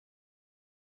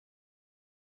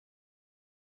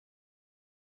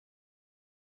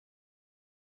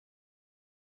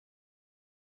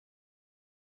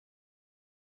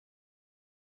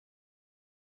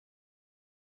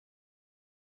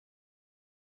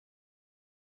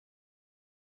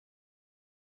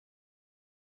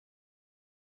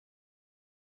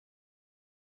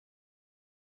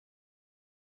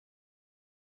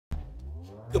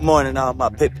Good morning, all my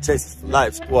Paperchasers for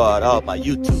Life squad, all my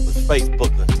YouTubers,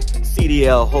 Facebookers,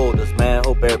 CDL holders, man.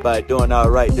 Hope everybody doing all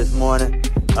right this morning.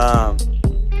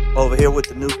 Over here with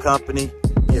the new company,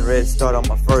 getting ready to start on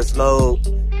my first load.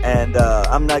 And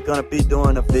I'm not gonna be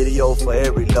doing a video for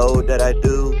every load that I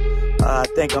do. I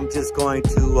think I'm just going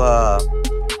to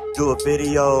do a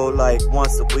video like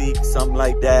once a week, something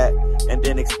like that, and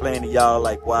then explain to y'all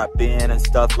like where I've been and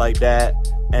stuff like that,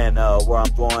 and where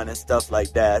I'm going and stuff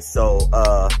like that. So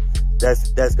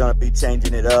that's gonna be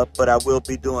changing it up, but I will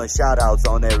be doing shout outs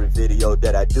on every video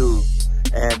that I do,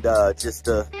 and just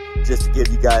to give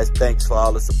you guys thanks for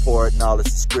all the support and all the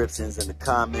subscriptions and the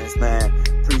comments, man.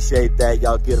 Appreciate that.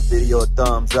 Y'all give a video a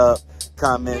thumbs up,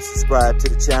 comment, subscribe to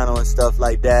the channel and stuff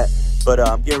like that. But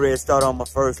I'm getting ready to start on my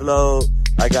first load.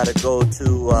 I gotta go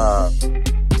to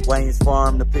Wayne's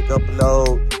Farm to pick up a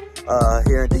load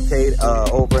here in Decatur,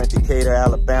 over in Decatur,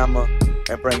 Alabama,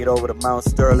 and bring it over to Mount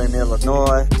Sterling,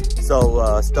 Illinois.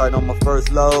 So starting on my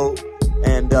first load,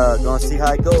 and gonna see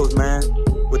how it goes, man,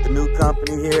 with the new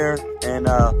company here, and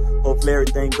hopefully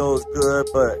everything goes good.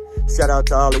 But shout out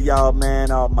to all of y'all, man,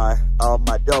 all my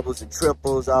doubles and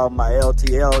triples, all my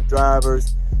LTL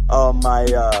drivers, all my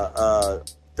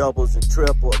doubles and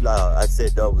triples. I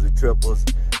said doubles and triples.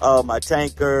 All my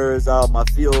tankers, all my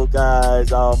fuel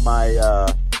guys, all my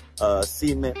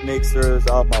cement mixers,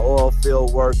 all my oil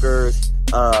field workers,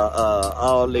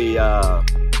 all the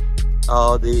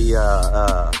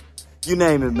you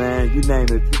name it, man, you name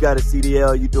it. If you got a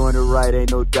CDL, you doing it right. Ain't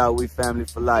no doubt we family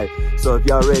for life. So if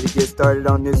y'all ready to get started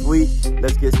on this week,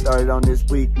 let's get started on this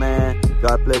week, man.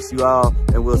 God bless you all,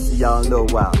 and we'll see y'all in a little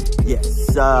while. Yes,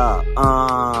 sir.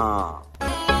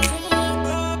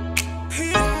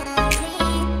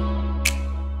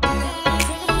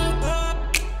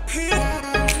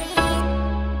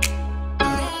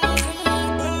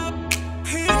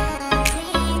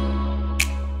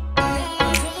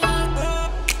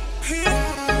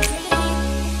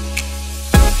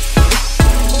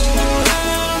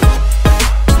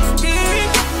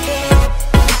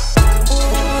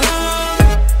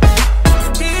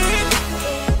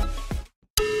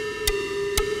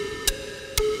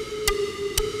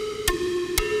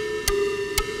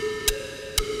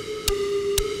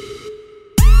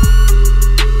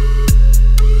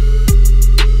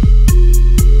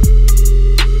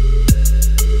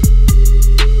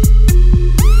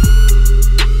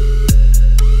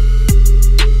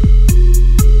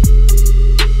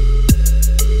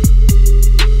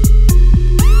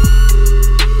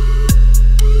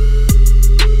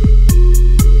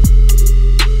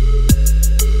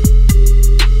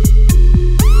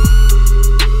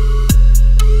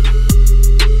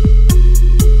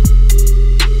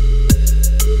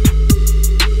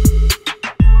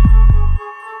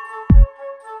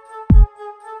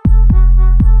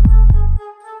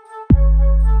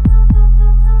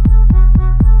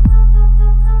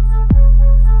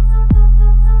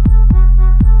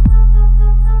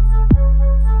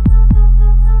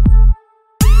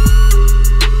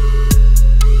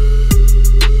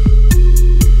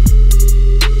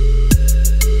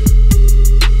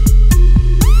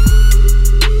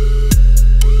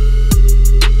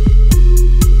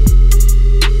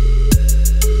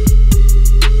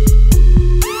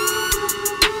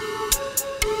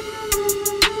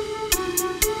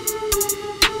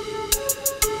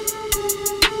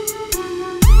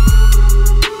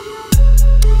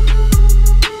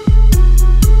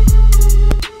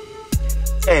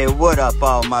 Hey, what up,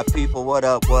 all my people? What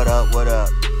up, what up, what up?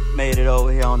 Made it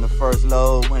over here on the first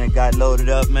load when it got loaded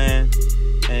up, man.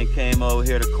 And came over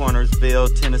here to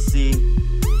Cornersville, Tennessee.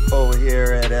 Over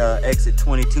here at exit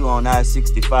 22 on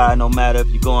I-65. No matter if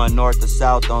you're going north or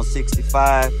south on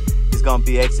 65, it's gonna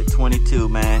be exit 22,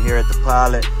 man. Here at the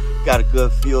Pilot, got a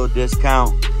good fuel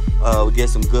discount. We get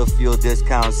some good fuel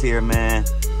discounts here, man.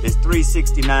 It's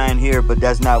 $3.69 here, but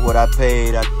that's not what I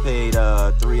paid. I paid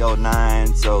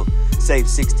 $3.09, so save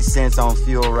 60 cents on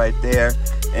fuel right there.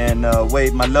 And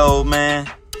weighed my load, man.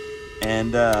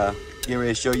 And get ready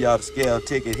to show y'all the scale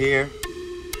ticket here.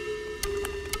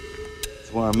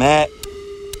 That's where I'm at.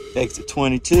 Exit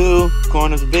 22,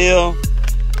 Cornersville.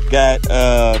 Got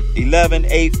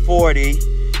 11,840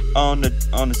 on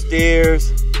the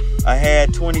steers. I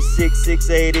had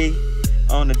 26,680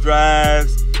 on the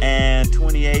drives and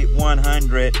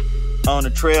 28,100 on the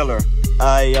trailer.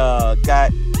 I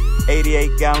got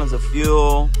 88 gallons of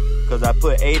fuel because I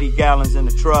put 80 gallons in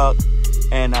the truck,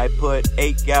 and I put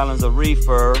 8 gallons of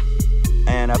reefer,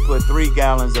 and I put 3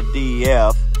 gallons of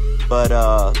DEF. But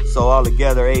so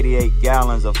altogether 88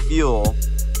 gallons of fuel.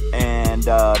 and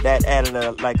that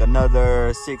added like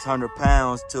another 600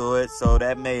 pounds to it, so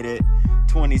that made it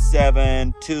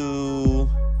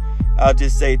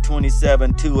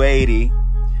 27,280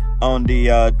 on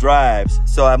the drives.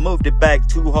 So I moved it back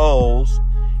 2 holes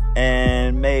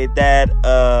and made that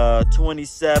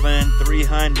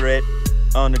 27,300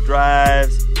 on the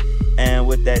drives, and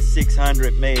with that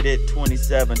 600 made it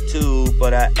 27,200,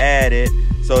 but I added,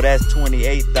 so that's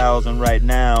 28,000 right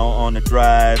now on the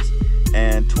drives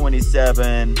and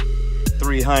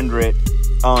 27,300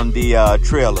 on the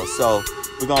trailer. So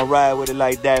we're gonna ride with it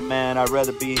like that, man. I'd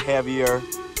rather be heavier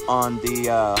on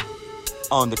the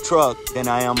truck than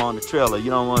I am on the trailer. You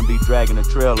don't want to be dragging a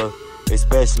trailer,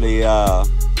 especially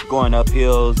going up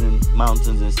hills and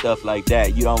mountains and stuff like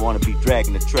that. You don't want to be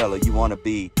dragging the trailer. You want to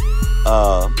be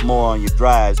more on your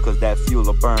drives, because that fuel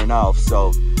will burn off.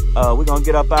 So we're gonna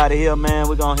get up out of here, man.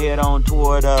 We're gonna head on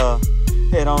toward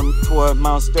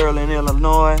Mount Sterling,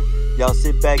 Illinois. Y'all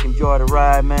sit back, enjoy the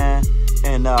ride, man,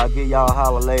 and I'll give y'all a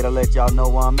holler later, let y'all know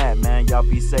where I'm at, man. Y'all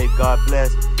be safe, God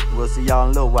bless. We'll see y'all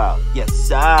in a little while. Yes,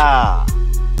 sir.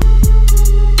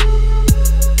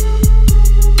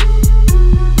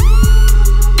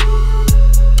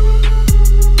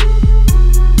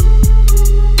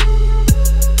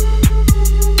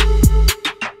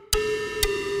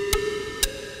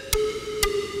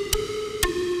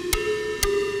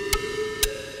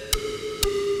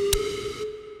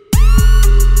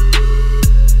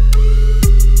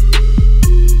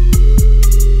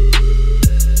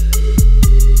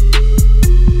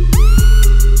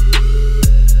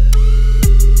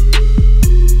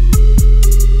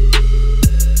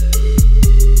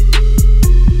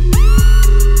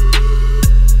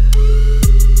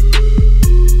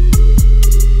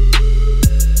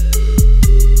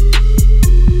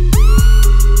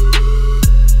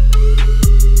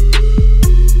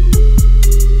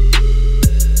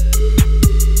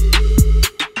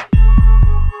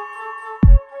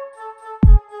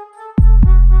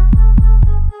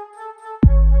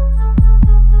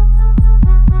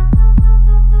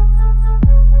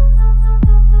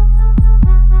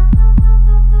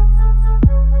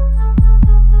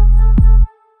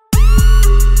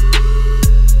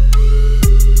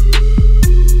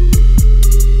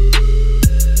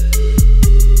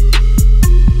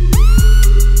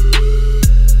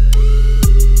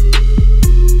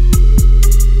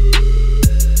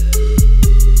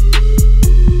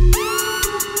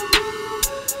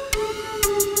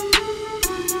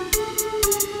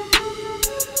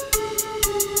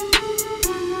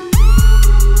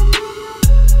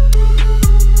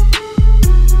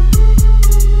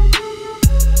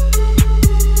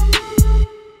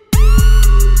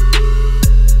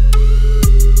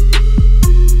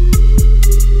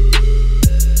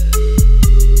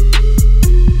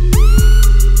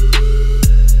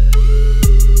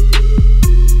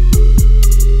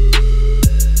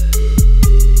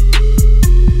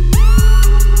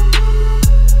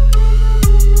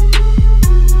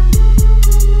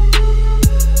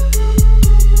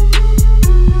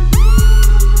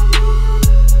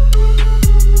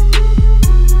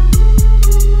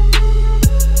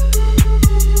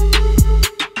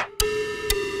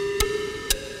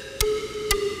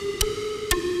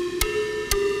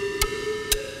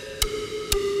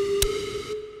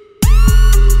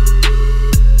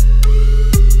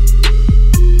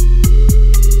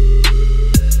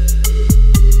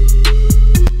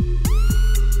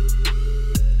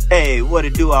 Hey, what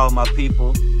it do, all my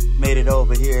people? Made it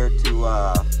over here to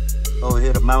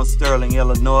Mount Sterling,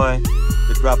 Illinois,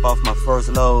 to drop off my first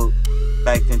load.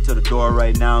 Backed into the door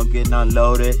right now, getting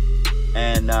unloaded,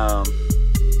 and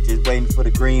just waiting for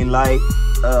the green light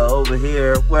over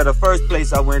here. Well, the first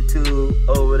place I went to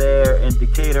over there in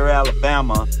Decatur,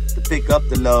 Alabama, to pick up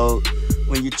the load.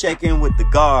 When you check in with the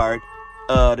guard,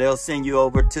 they'll send you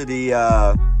over to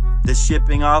the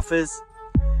shipping office.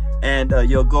 And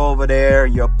you'll go over there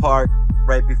and you'll park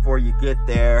right before you get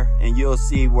there, and you'll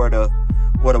see where to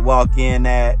walk in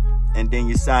at, and then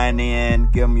you sign in,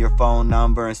 give them your phone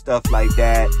number and stuff like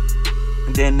that,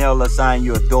 and then they'll assign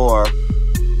you a door.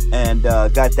 And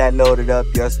got that loaded up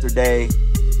yesterday,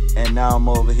 and now I'm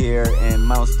over here in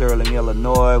Mount Sterling,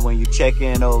 Illinois. When you check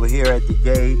in over here at the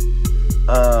gate,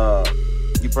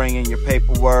 you bring in your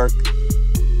paperwork,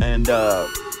 and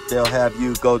they'll have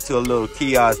you go to a little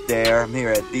kiosk there. I'm here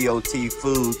at DOT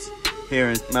Foods here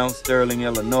in Mount Sterling,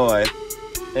 Illinois.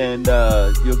 And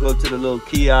you'll go to the little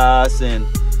kiosk and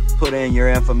put in your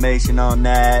information on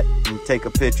that, and take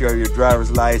a picture of your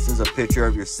driver's license, a picture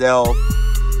of yourself.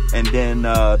 And then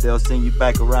they'll send you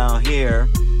back around here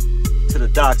to the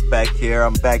docks back here.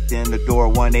 I'm backed in the door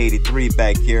 183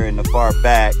 back here in the far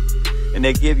back. and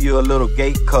they give you a little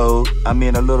gate code, a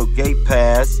little gate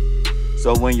pass.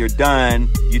 So when you're done,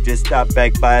 you just stop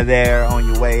back by there on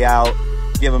your way out,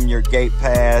 give them your gate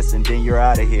pass, and then you're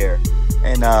out of here.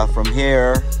 And from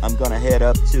here, I'm gonna head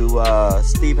up to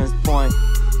Stevens Point,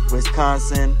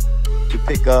 Wisconsin, to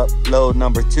pick up load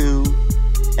number 2,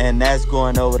 and that's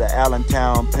going over to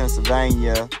Allentown,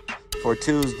 Pennsylvania for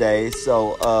Tuesday.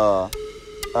 So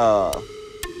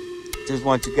just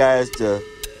want you guys to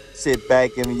sit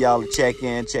back, giving y'all a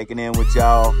checking in with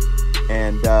y'all.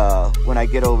 And when I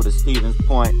get over to Stevens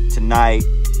Point tonight,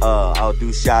 I'll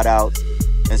do shout outs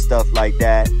and stuff like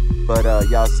that. But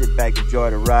y'all sit back,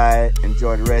 enjoy the ride,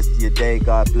 enjoy the rest of your day.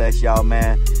 God bless y'all,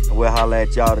 man, and we'll holler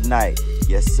at y'all tonight.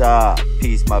 Yes, sir.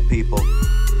 Peace, my people.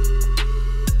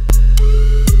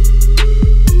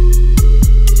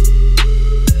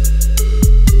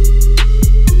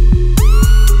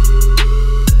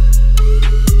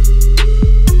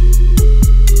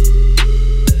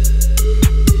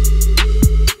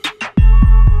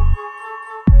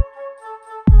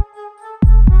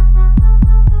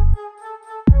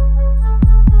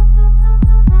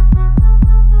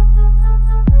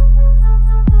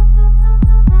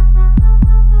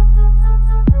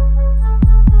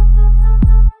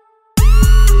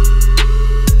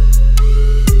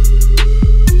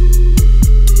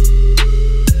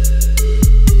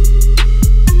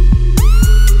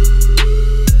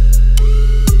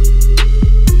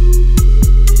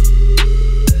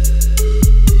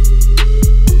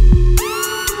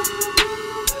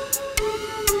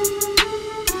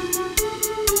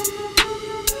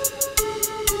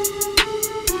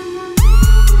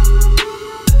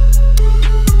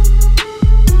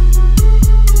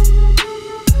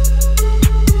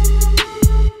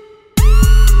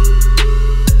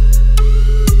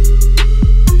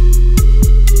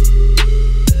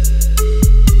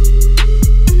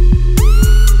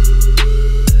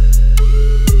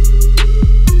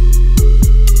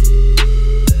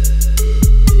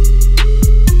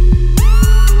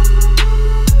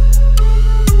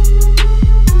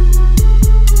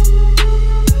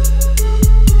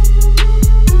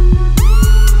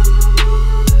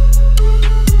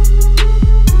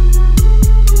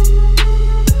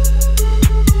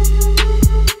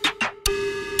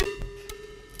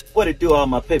 What it do, all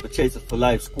my Paper Chasers for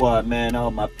Life squad, man, all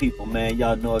my people, man.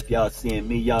 Y'all know, if y'all seeing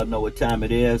me, y'all know what time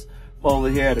it is. I'm over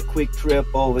here at a quick trip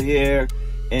over here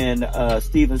in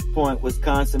Stevens Point,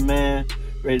 Wisconsin, man.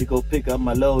 Ready to go pick up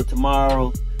my load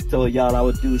tomorrow. Told y'all I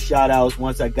would do shout outs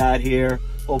once I got here.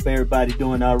 Hope everybody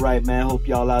doing all right, man. Hope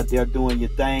y'all out there doing your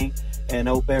thing, and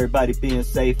hope everybody being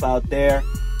safe out there.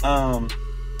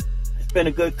 It's been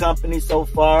a good company so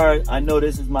far. I know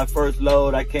this is my first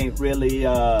load. I can't really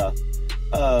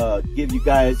give you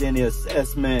guys any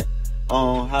assessment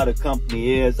on how the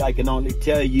company is. I can only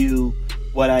tell you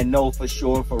what I know for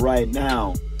sure for right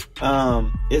now.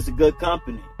 It's a good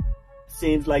company.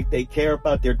 Seems like they care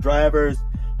about their drivers.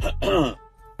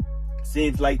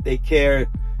 Seems like they care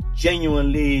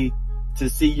genuinely to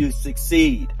see you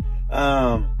succeed.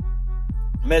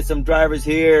 Met some drivers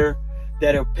here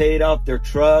that have paid off their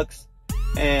trucks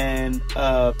and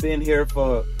been here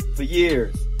for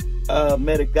years.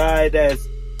 Met a guy that's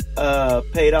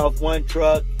paid off one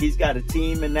truck. He's got a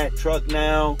team in that truck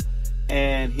now,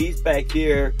 and he's back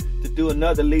here to do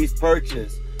another lease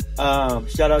purchase.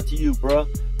 Shout out to you, bro.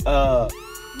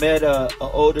 Met an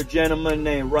older gentleman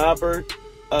named Robert.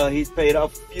 He's paid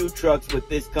off a few trucks with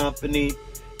this company,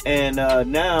 and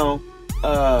now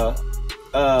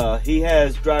he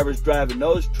has drivers driving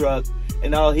those trucks,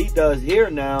 and all he does here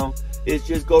now is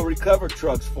just go recover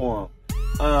trucks for him.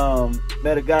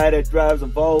 Met a guy that drives a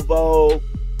Volvo,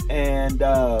 and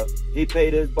he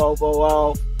paid his Volvo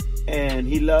off, and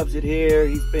he loves it here.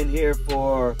 He's been here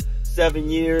for 7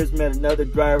 years. Met another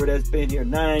driver that's been here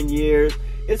 9 years.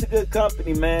 It's a good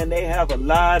company, man. They have a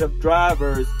lot of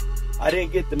drivers. I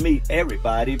didn't get to meet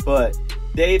everybody, but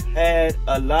they've had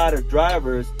a lot of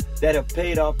drivers that have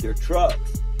paid off their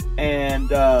trucks, and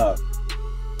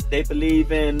they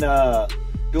believe in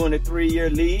doing a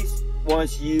 3-year lease.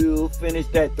 Once you finish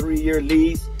that 3-year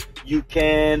lease, you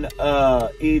can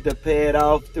either pay it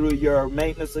off through your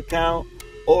maintenance account,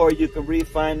 or you can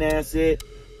refinance it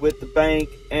with the bank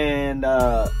and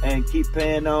keep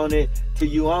paying on it till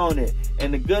you own it.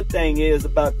 And the good thing is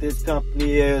about this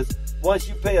company is, once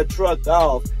you pay a truck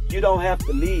off, you don't have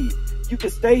to leave. You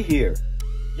can stay here.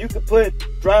 You can put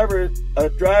a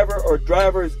driver or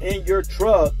drivers in your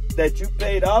truck that you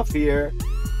paid off here,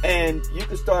 and you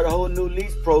can start a whole new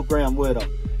lease program with them.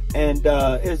 And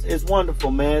it's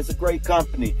wonderful, man. It's a great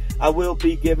company. I will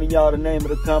be giving y'all the name of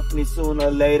the company sooner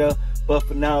or later, But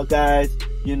for now, guys,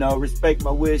 you know, respect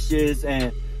my wishes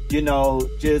and, you know,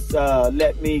 just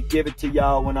let me give it to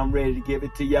y'all when I'm ready to give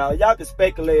it to y'all. Y'all can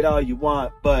speculate all you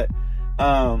want, but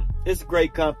it's a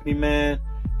great company, man.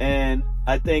 And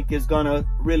I think it's gonna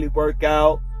really work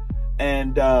out.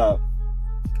 And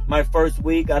my first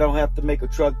week, I don't have to make a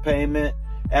truck payment.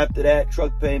 After that,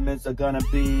 truck payments are gonna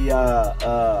be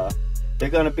they're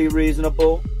gonna be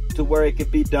reasonable to where it can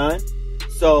be done.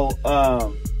 So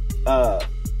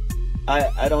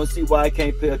I don't see why I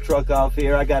can't pay a truck off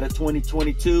here. I got a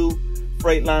 2022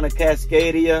 Freightliner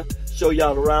Cascadia. Show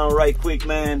y'all around right quick,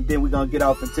 man. Then we're gonna get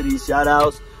off into these shout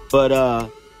outs. But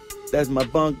that's my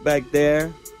bunk back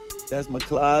there. That's my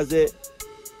closet.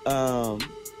 That's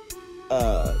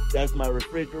my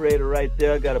refrigerator right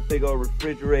there. I got a big old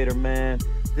refrigerator, man.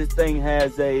 This thing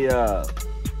has a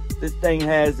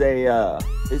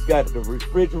it's got the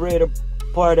refrigerator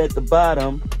part at the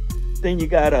bottom. Then you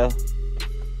got a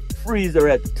freezer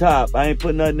at the top. I ain't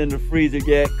put nothing in the freezer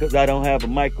yet because I don't have a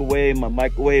microwave. My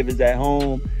microwave is at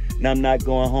home and I'm not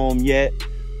going home yet.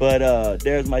 But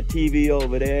there's my TV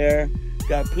over there.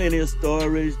 Got plenty of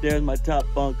storage. There's my top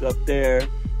bunk up there.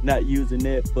 Not using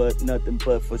it, but nothing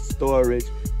but for storage.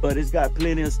 But it's got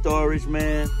plenty of storage,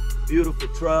 man. Beautiful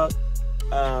truck.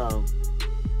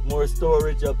 More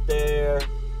storage up there.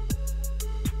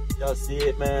 Y'all see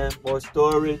it, man? More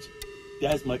storage.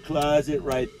 That's my closet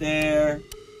right there.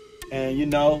 And you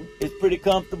know, it's pretty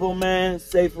comfortable, man.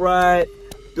 Safe ride.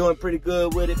 Doing pretty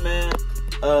good with it, man.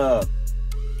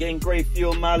 Getting great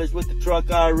fuel mileage with the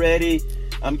truck already.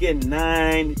 I'm getting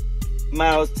 9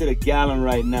 miles to the gallon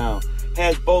right now.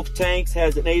 Has both tanks,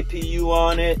 has an APU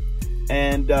on it,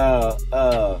 and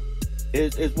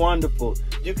it's wonderful.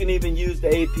 You can even use the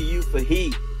APU for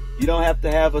heat. You don't have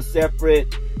to have a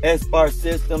separate S-bar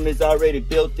system. It's already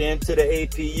built into the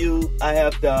APU. I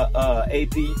have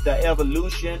the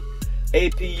Evolution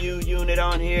APU unit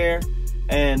on here,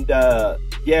 and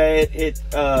yeah,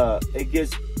 it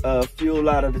gets fuel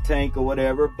out of the tank or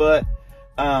whatever. But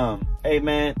hey,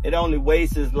 man, it only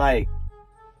wastes like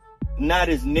not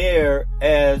as near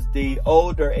as the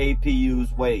older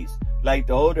APUs waste. Like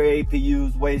the older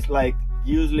APUs waste like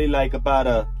usually like about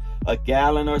a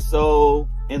gallon or so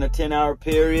in a 10-hour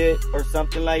period or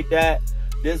something like that.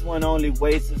 This one only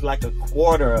wastes like a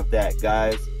quarter of that,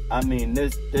 guys. I mean,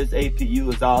 this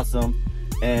APU is awesome,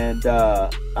 and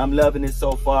I'm loving it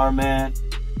so far, man.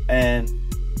 And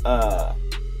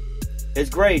it's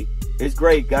great. It's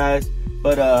great, guys.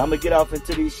 But I'm gonna get off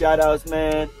into these shout outs,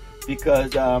 man,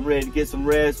 because I'm ready to get some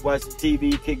rest, watch some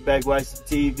TV, kick back, watch some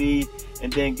TV,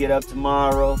 and then get up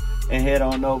tomorrow and head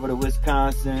on over to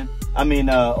Wisconsin. I mean,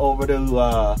 over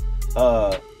to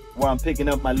where I'm picking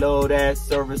up my load at,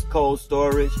 Service Cold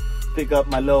Storage. Pick up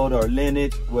my load, or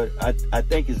lineage, what I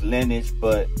think is lineage,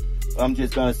 but I'm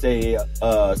just gonna say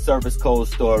Service Cold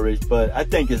Storage, but I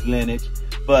think it's lineage.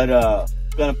 But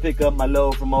gonna pick up my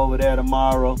load from over there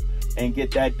tomorrow and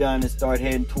get that done and start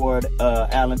heading toward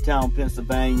Allentown,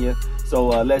 Pennsylvania. So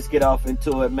let's get off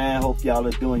into it, man. Hope y'all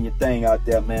are doing your thing out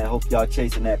there, man. Hope y'all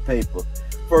chasing that paper.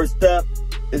 First up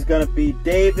is gonna be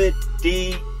David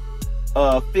D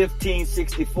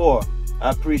 1564. I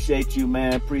appreciate you,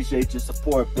 man. Appreciate your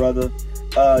support, brother.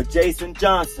 Jason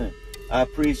Johnson, I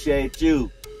appreciate you.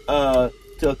 To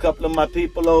a couple of my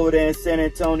people over there in San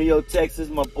Antonio, Texas,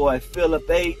 my boy Philip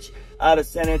H out of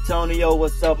San Antonio.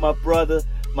 What's up, my brother?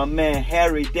 My man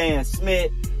Harry Dan Smith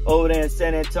over there in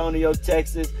San Antonio,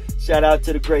 Texas. Shout out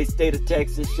to the great state of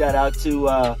Texas. Shout out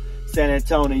to San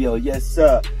Antonio. Yes,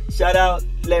 sir. Shout out.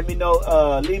 Let me know.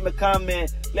 Leave me a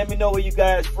comment. Let me know where you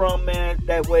guys from, man.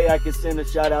 That way I can send a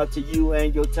shout out to you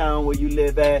and your town where you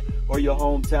live at, or your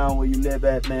hometown where you live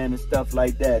at, man, and stuff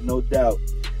like that. No doubt.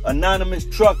 Anonymous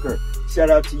Trucker. Shout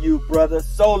out to you, brother.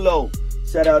 Solo.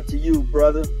 Shout out to you,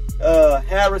 brother.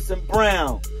 Harrison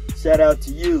Brown. Shout out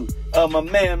to you. My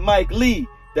man Mike Lee,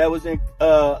 that was in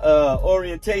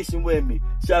orientation with me.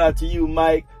 Shout out to you,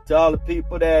 Mike. To all the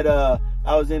people that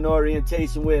I was in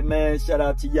orientation with, man. Shout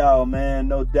out to y'all, man.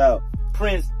 No doubt.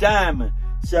 Prince Diamond.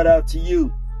 Shout out to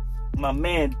you. My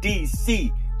man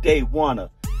DC Day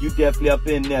Wanna. You definitely up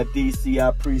in there, DC. I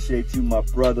appreciate you, my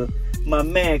brother. My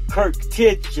man Kirk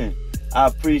Kitchen. I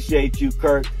appreciate you,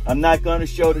 Kirk. I'm not gonna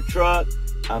show the truck.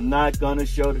 I'm not gonna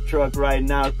show the truck right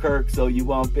now, Kirk, so you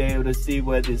won't be able to see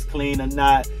whether it's clean or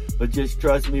not. But just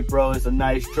trust me, bro, it's a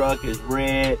nice truck. It's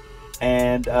red,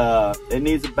 and it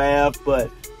needs a bath,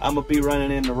 but I'm gonna be running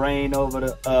in the rain over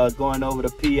the going over the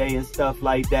PA and stuff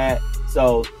like that.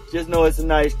 So just know it's a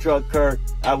nice truck, Kirk.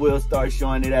 I will start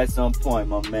showing it at some point,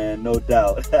 my man, no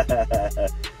doubt.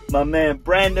 My man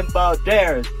Brandon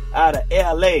Balderas out of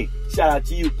LA. Shout out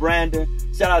to you, Brandon.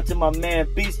 Shout Shout out to my man,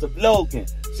 Beast of Logan.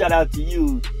 Shout out to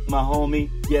you, my homie.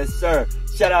 Yes, sir.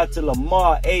 Shout out to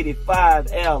Lamar 85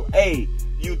 LA.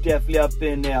 You definitely up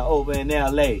in there, over in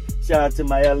LA. Shout out to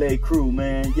my LA crew,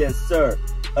 man. Yes, sir.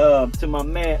 To my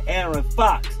man, Aaron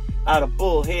Fox, out of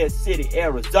Bullhead City,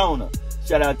 Arizona.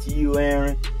 Shout out to you,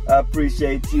 Aaron. I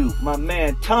appreciate you. My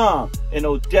man, Tom, in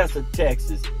Odessa,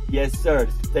 Texas. Yes, sir.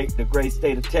 The great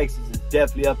state of Texas is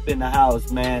definitely up in the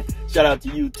house, man. Shout out to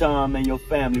you, Tom, and your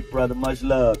family, brother. Much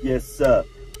love. Yes, sir.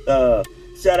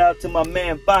 Shout out to my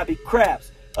man, Bobby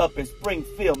Craps, up in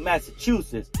Springfield,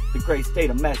 Massachusetts. The great state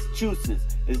of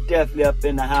Massachusetts is definitely up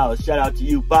in the house. Shout out to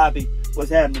you, Bobby.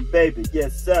 What's happening, baby?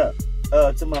 Yes, sir.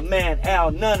 To my man,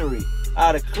 Al Nunnery,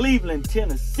 out of Cleveland,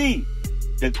 Tennessee.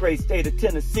 The great state of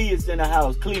Tennessee is in the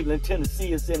house. Cleveland,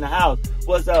 Tennessee is in the house.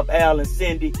 What's up, Al and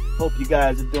Cindy? Hope you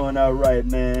guys are doing all right,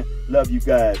 man. Love you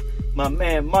guys. My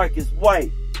man, Marcus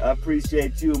White. I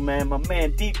appreciate you, man. My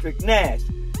man, Dietrich Nash.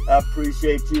 I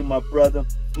appreciate you, my brother.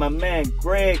 My man,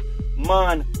 Greg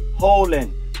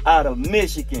Monholen, out of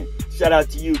Michigan. Shout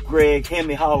out to you, Greg.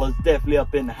 Hemi Hollow's definitely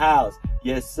up in the house.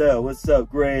 Yes, sir. What's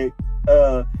up, Greg?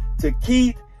 To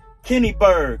Keith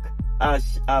Kennyberg. I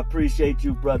appreciate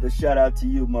you, brother. Shout out to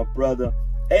you, my brother.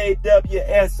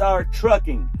 AWSR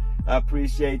Trucking. I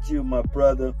appreciate you, my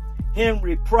brother.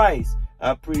 Henry Price. I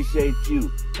appreciate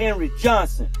you. Henry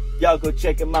Johnson. Y'all go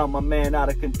check him out, my man out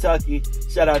of Kentucky.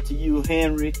 Shout out to you,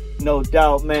 Henry. No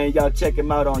doubt, man. Y'all check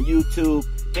him out on YouTube.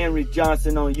 Henry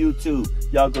Johnson on YouTube.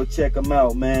 Y'all go check him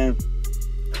out, man.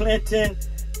 Clinton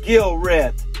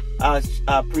Gilreth. I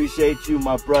appreciate you,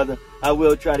 my brother. I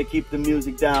will try to keep the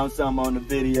music down some on the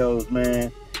videos,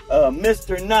 man.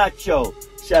 Mr. Nacho.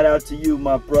 Shout out to you,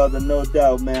 my brother. No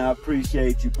doubt, man. I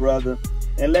appreciate you, brother.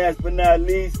 And last but not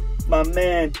least, my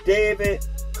man David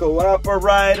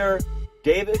Cooperator.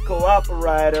 David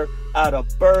Cooperator out of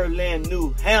Berlin,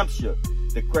 New Hampshire.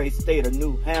 The great state of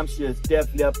New Hampshire is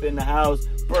definitely up in the house.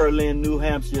 Berlin, New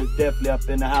Hampshire is definitely up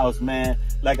in the house, man.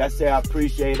 Like I said, I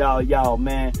appreciate all y'all,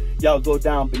 man. Y'all go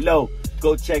down below.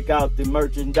 Go check out the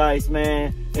merchandise,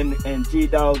 man, in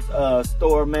G-DAWG's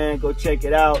store, man. Go check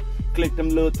it out. Click them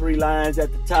little 3 lines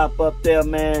at the top up there,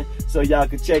 man, so y'all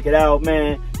can check it out,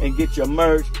 man, and get your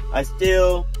merch. I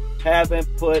still haven't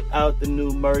put out the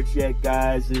new merch yet,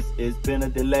 guys. It's been a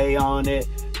delay on it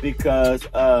because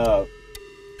I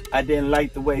didn't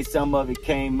like the way some of it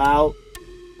came out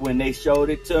when they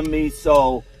showed it to me,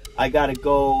 so I gotta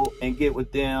go and get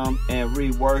with them and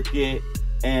rework it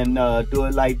and do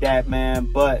it like that, man.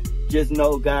 But just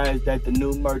know, guys, that the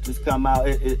new merch has come out.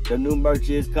 The new merch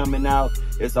is coming out.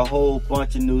 It's a whole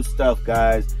bunch of new stuff,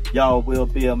 guys. Y'all will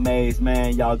be amazed,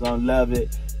 man. Y'all gonna love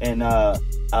it. And I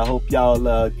hope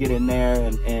y'all get in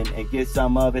there and get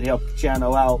some of it. Help the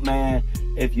channel out, man.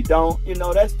 If you don't, you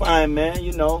know, that's fine, man.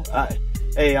 You know,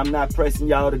 hey, I'm not pressing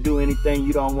y'all to do anything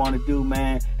you don't want to do,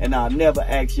 man. And I'll never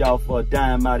ask y'all for a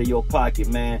dime out of your pocket,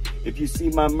 man. If you see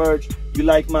my merch, you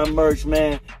like my merch,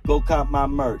 man, go cop my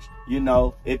merch. You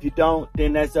know, if you don't,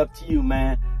 then that's up to you,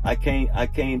 man. I can't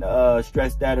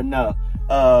stress that enough.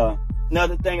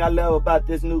 Another thing I love about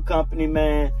this new company,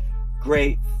 man,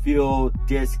 great fuel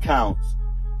discounts.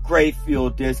 Great fuel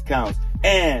discounts.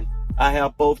 And I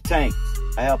have both tanks.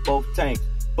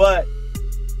 But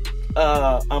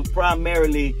I'm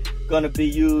primarily gonna be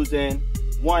using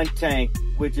one tank,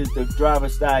 which is the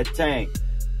driver's side tank,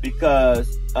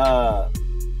 because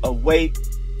of weight,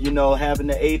 you know, having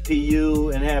the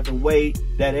APU and having weight,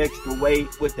 that extra weight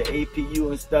with the APU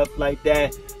and stuff like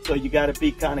that. So you got to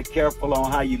be kind of careful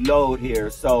on how you load here.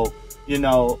 So, you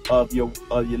know, of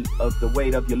the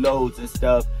weight of your loads and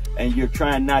stuff, and you're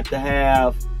trying not to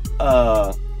have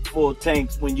full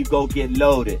tanks when you go get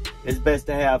loaded. It's best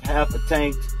to have half a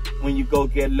tank when you go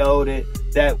get loaded.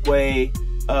 That way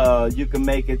you can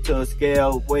make it to a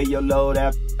scale, weigh your load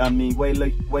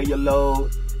weigh your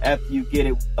load after you get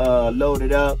it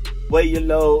loaded up, weigh your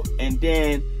load, and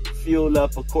then fuel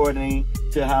up according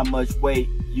to how much weight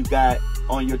you got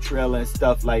on your trailer and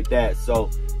stuff like that. So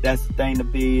that's the thing to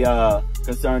be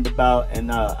concerned about,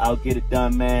 and I'll get it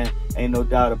done, man. Ain't no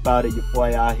doubt about it. Your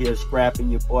boy out here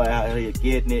scrapping, your boy out here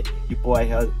getting it, your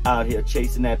boy out here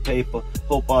chasing that paper.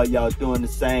 Hope all y'all doing the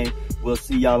same. We'll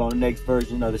see y'all on the next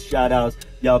version of the shout outs.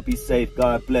 Y'all be safe.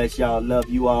 God bless y'all. Love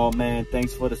you all, man.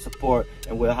 Thanks for the support,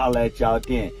 and we'll holler at y'all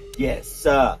then. Yes,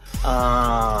 sir.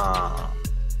 All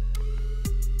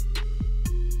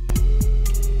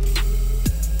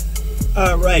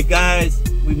right, guys,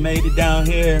 we made it down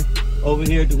here, over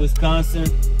here to Wisconsin,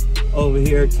 over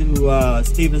here to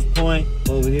Stevens Point,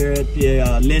 over here at the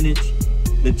Lineage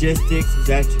Logistics. It's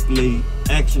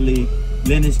actually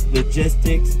Lineage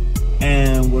Logistics,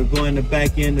 and we're going to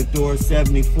back in the door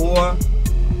 74.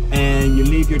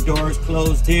 your doors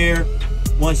closed here.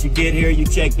 Once you get here, you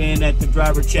check in at the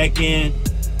driver check-in,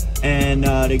 and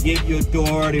they give you a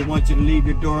door. They want you to leave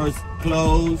your doors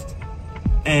closed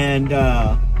and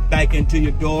back into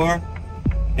your door.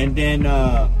 And then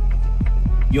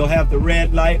you'll have the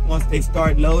red light once they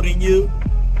start loading you.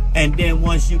 And then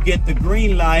once you get the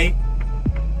green light,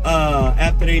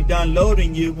 after they're done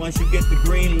loading you, once you get the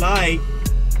green light,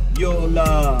 you'll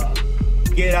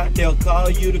get out. They'll call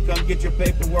you to come get your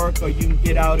paperwork, or you can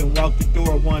get out and walk to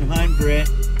door 100,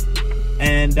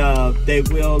 and they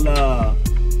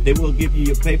will give you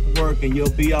your paperwork, and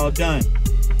you'll be all done.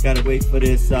 Gotta wait for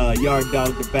this yard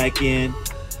dog to back in,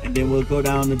 and then we'll go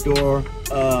down the door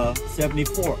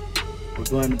 74. We're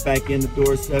going to back in the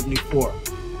door 74.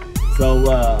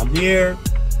 So I'm here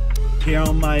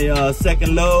on my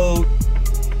second load,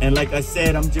 and like I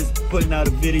said, I'm just putting out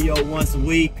a video once a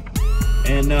week,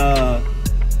 and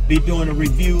be doing a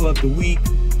review of the week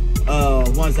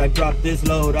once I drop this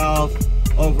load off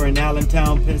over in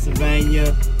Allentown,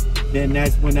 Pennsylvania. Then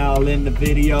that's when I'll end the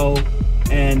video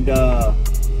and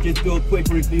just do a quick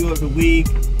review of the week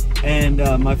and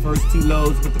my first 2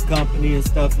 loads with the company and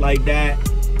stuff like that.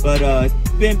 But it's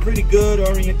been pretty good.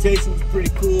 Orientation was pretty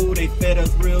cool. They fed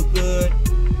us real good.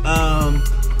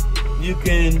 You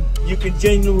can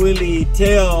genuinely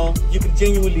tell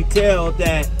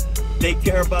that they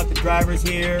care about the drivers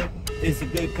here. It's a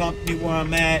good company where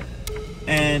I'm at,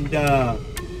 and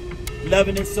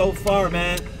loving it so far,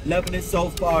 man. Loving it so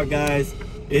far, guys.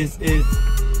 It's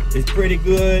pretty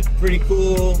good, pretty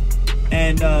cool,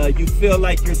 and you feel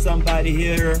like you're somebody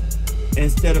here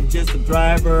instead of just a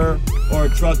driver or a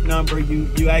truck number.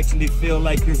 You actually feel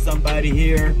like you're somebody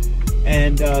here,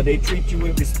 and they treat you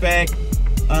with respect.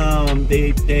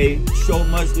 They show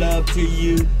much love to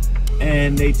you,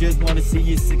 and they just want to see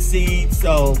you succeed.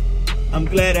 So I'm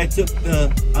glad I took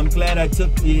the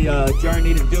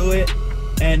journey to do it,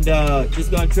 and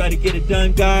just gonna try to get it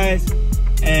done, guys.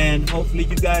 And hopefully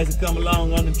you guys will come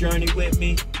along on the journey with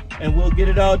me, and we'll get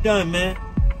it all done, man.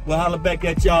 We'll holler back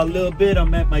at y'all a little bit.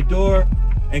 I'm at my door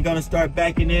and gonna start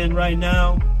backing in right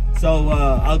now. So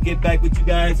I'll get back with you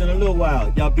guys in a little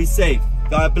while. Y'all be safe.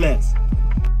 God bless.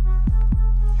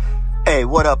 Hey,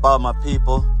 what up, all my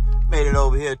people? Made it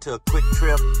over here to a quick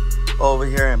trip over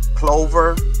here in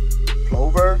Plover,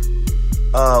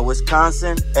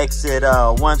 Wisconsin. Exit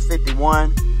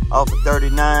 151 off of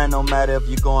 39. No matter if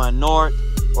you're going north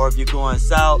or if you're going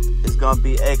south, it's gonna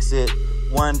be exit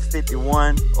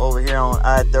 151 over here on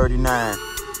I-39.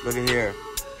 Look at here,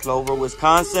 Plover,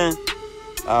 Wisconsin.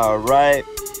 All right,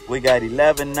 we got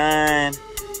 11.9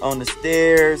 on the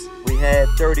stairs. We had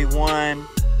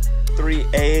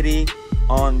 31.380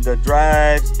 on the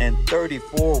drives and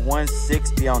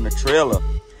 34.160 on the trailer.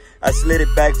 I slid it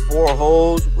back 4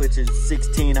 holes, which is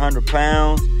 1,600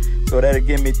 pounds. So that'll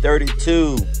give me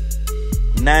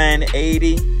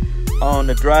 32.980 on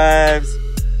the drives,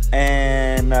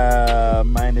 and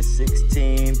minus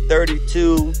 16,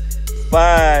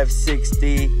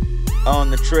 32.560 on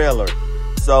the trailer.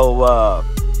 So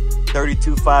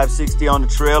 32.560 on the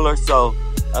trailer. So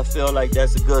I feel like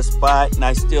that's a good spot, and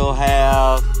I still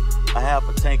have a half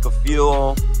a tank of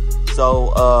fuel.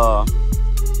 So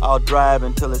I'll drive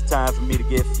until it's time for me to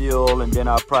get fuel, and then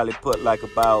I'll probably put like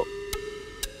about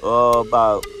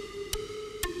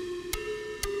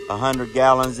 100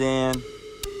 gallons in,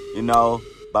 you know,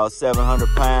 about 700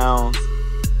 pounds,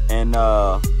 and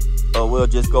we'll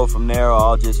just go from there, or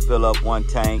I'll just fill up 1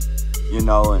 tank, you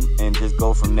know, and just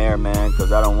go from there, man,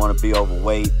 because I don't want to be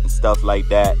overweight and stuff like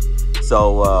that.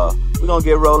 So we're gonna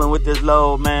get rolling with this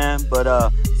load, man. But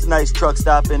it's a nice truck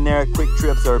stop in there. Quick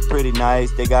Trips are pretty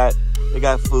nice. They got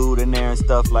food in there and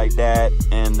stuff like that,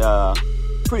 and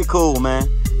pretty cool, man.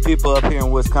 People up here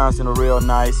in Wisconsin are real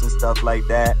nice and stuff like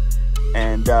that,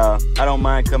 and I don't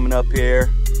mind coming up here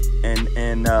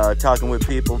and talking with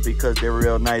people, because they're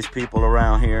real nice people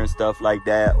around here and stuff like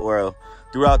that. Well,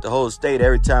 throughout the whole state,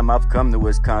 every time I've come to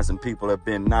Wisconsin, people have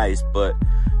been nice. But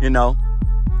you know,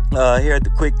 here at the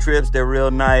Quick Trips, they're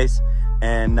real nice,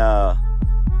 and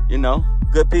you know,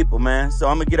 good people, man. So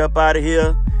I'm gonna get up out of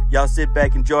here. Y'all sit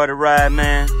back, enjoy the ride,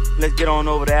 man. Let's get on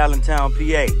over to Allentown,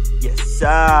 PA. Yes,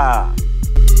 sir.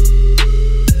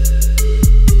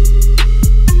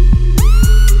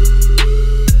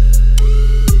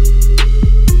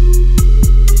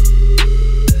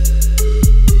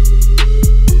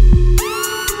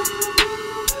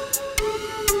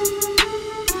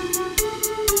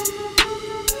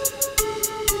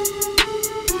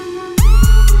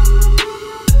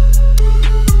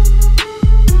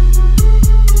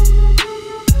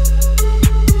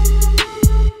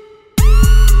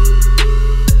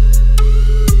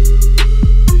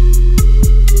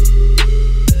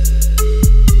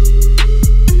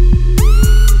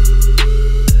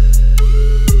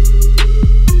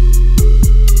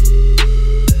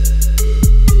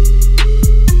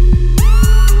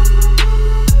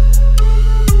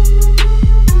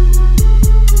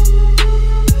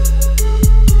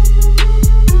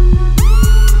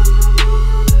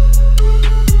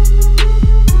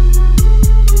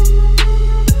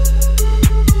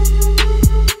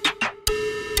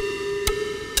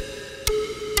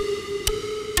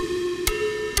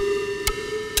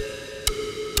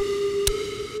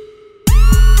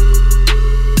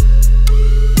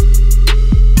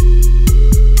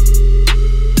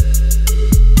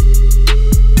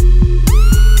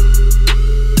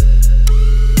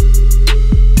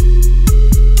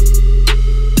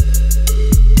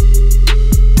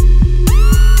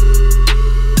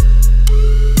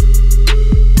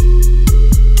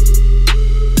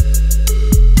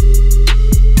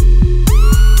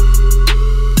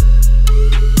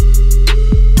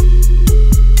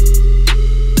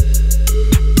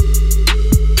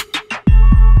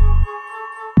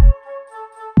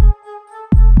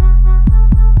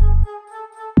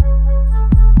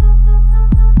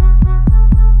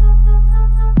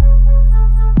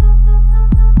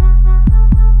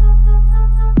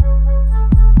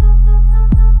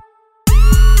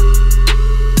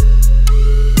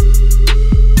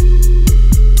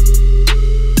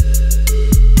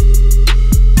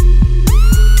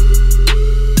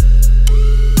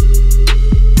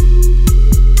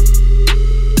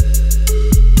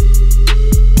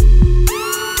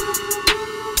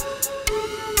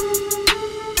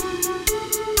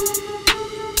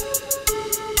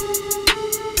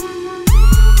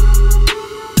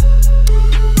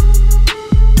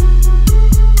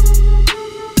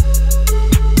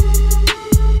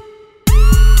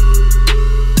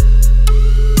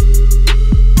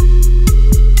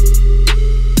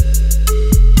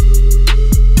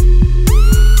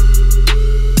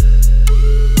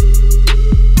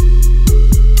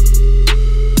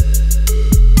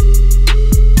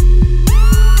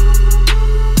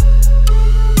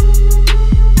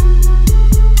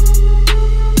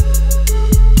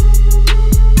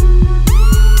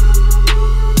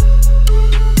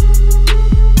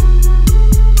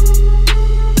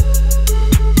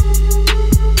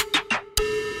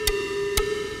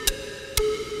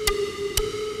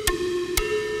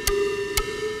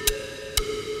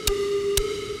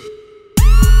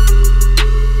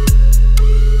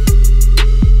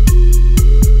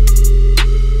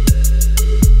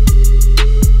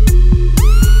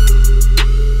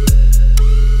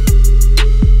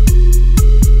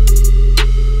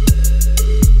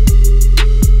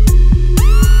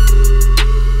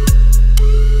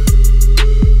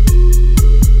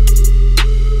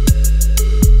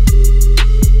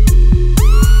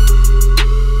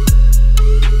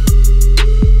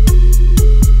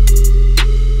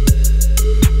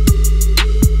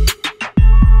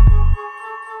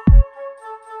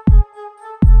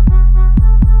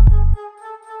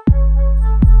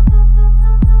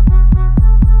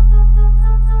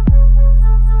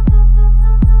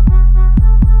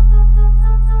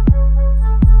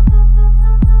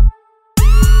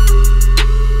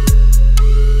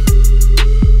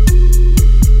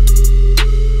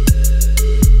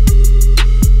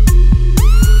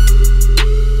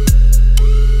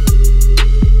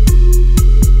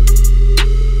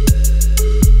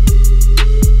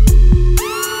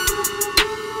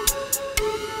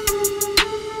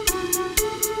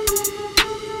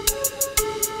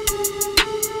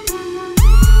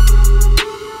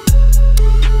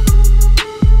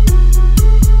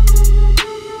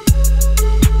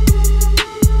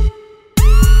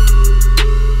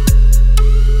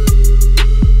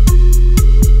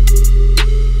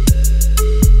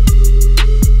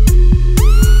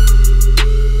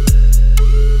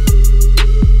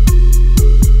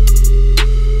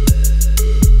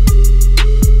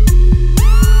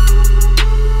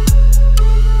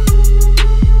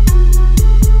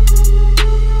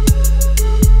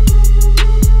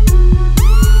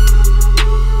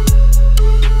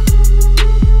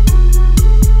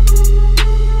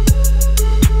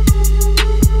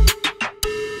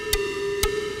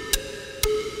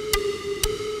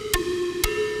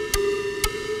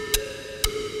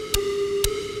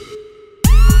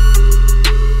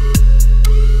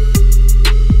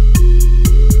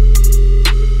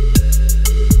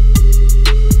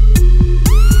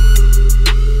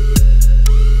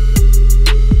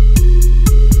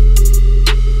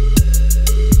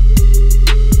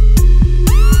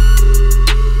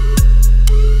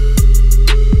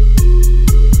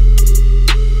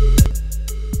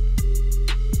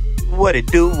 What it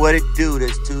do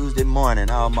this Tuesday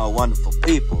morning, all my wonderful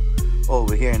people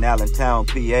over here in Allentown,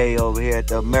 PA, over here at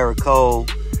the Americo,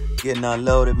 getting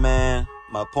unloaded, man.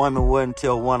 My appointment wasn't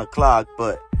until 1 o'clock,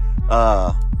 but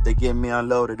they getting me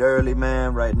unloaded early,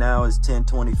 man. Right now it's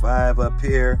 10:25 up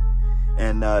here,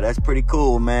 and that's pretty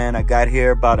cool, man. I got here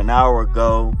about an hour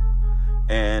ago,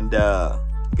 and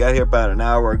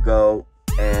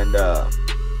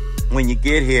when you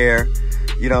get here,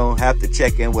 you don't have to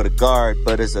check in with a guard,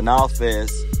 but it's an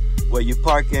office where you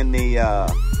park in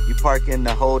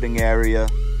the holding area,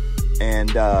 and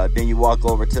then you walk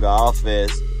over to the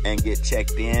office and get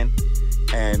checked in,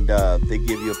 and they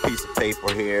give you a piece of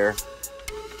paper here.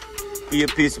 Give you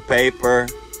a piece of paper,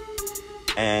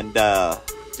 and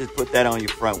just put that on your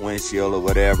front windshield or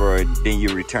whatever, and then you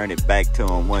return it back to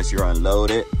them once you're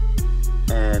unloaded,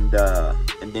 and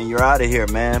then you're out of here,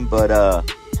 man. But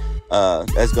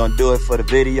that's gonna do it for the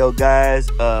video, guys.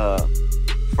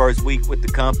 First week with the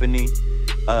company,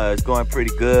 it's going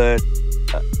pretty good.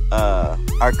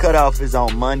 Our cutoff is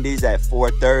on Mondays at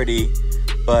 4:30,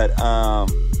 but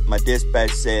my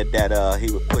dispatch said that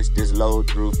he would push this load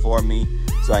through for me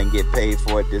so I can get paid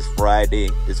for it this Friday.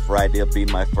 This Friday will be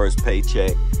my first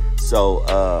paycheck. So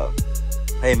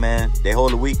hey, man, they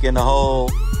hold a week in the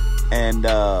hole, and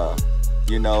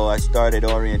you know, I started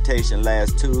orientation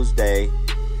last Tuesday,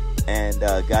 and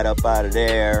got up out of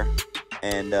there,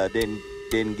 and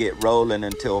didn't get rolling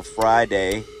until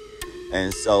Friday.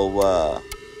 And so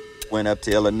went up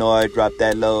to Illinois, dropped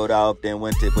that load off, then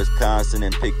went to Wisconsin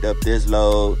and picked up this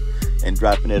load and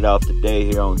dropping it off today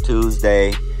here on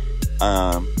Tuesday.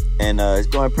 And it's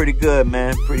going pretty good,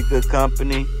 man. Pretty good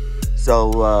company.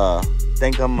 So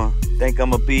think I'm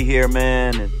gonna be here,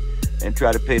 man, and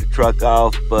try to pay the truck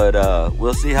off, but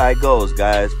we'll see how it goes,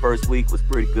 guys. First week was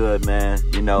pretty good, man.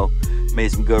 You know,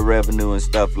 made some good revenue and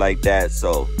stuff like that.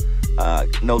 So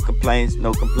no complaints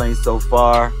so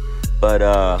far. But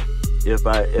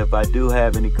if I do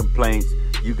have any complaints,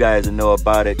 you guys will know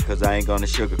about it, because I ain't gonna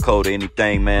sugarcoat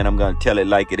anything, man. I'm gonna tell it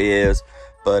like it is.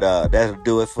 But that'll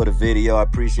do it for the video. I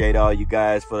appreciate all you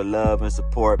guys for the love and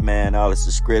support, man. All the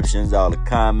subscriptions, all the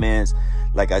comments.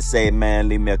 Like I say, man,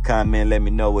 leave me a comment. Let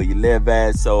me know where you live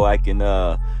at so I can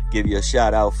give you a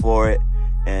shout out for it.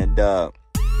 And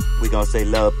we're going to say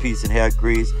love, peace, and hair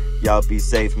grease. Y'all be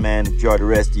safe, man. Enjoy the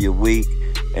rest of your week.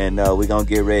 And we're going to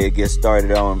get ready to get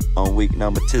started on week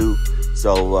number 2.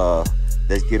 So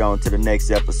let's get on to the next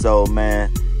episode,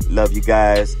 man. Love you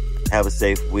guys. Have a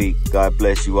safe week. God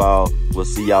bless you all. We'll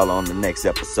see y'all on the next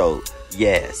episode.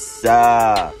 Yes,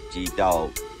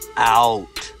 G-DAWG out.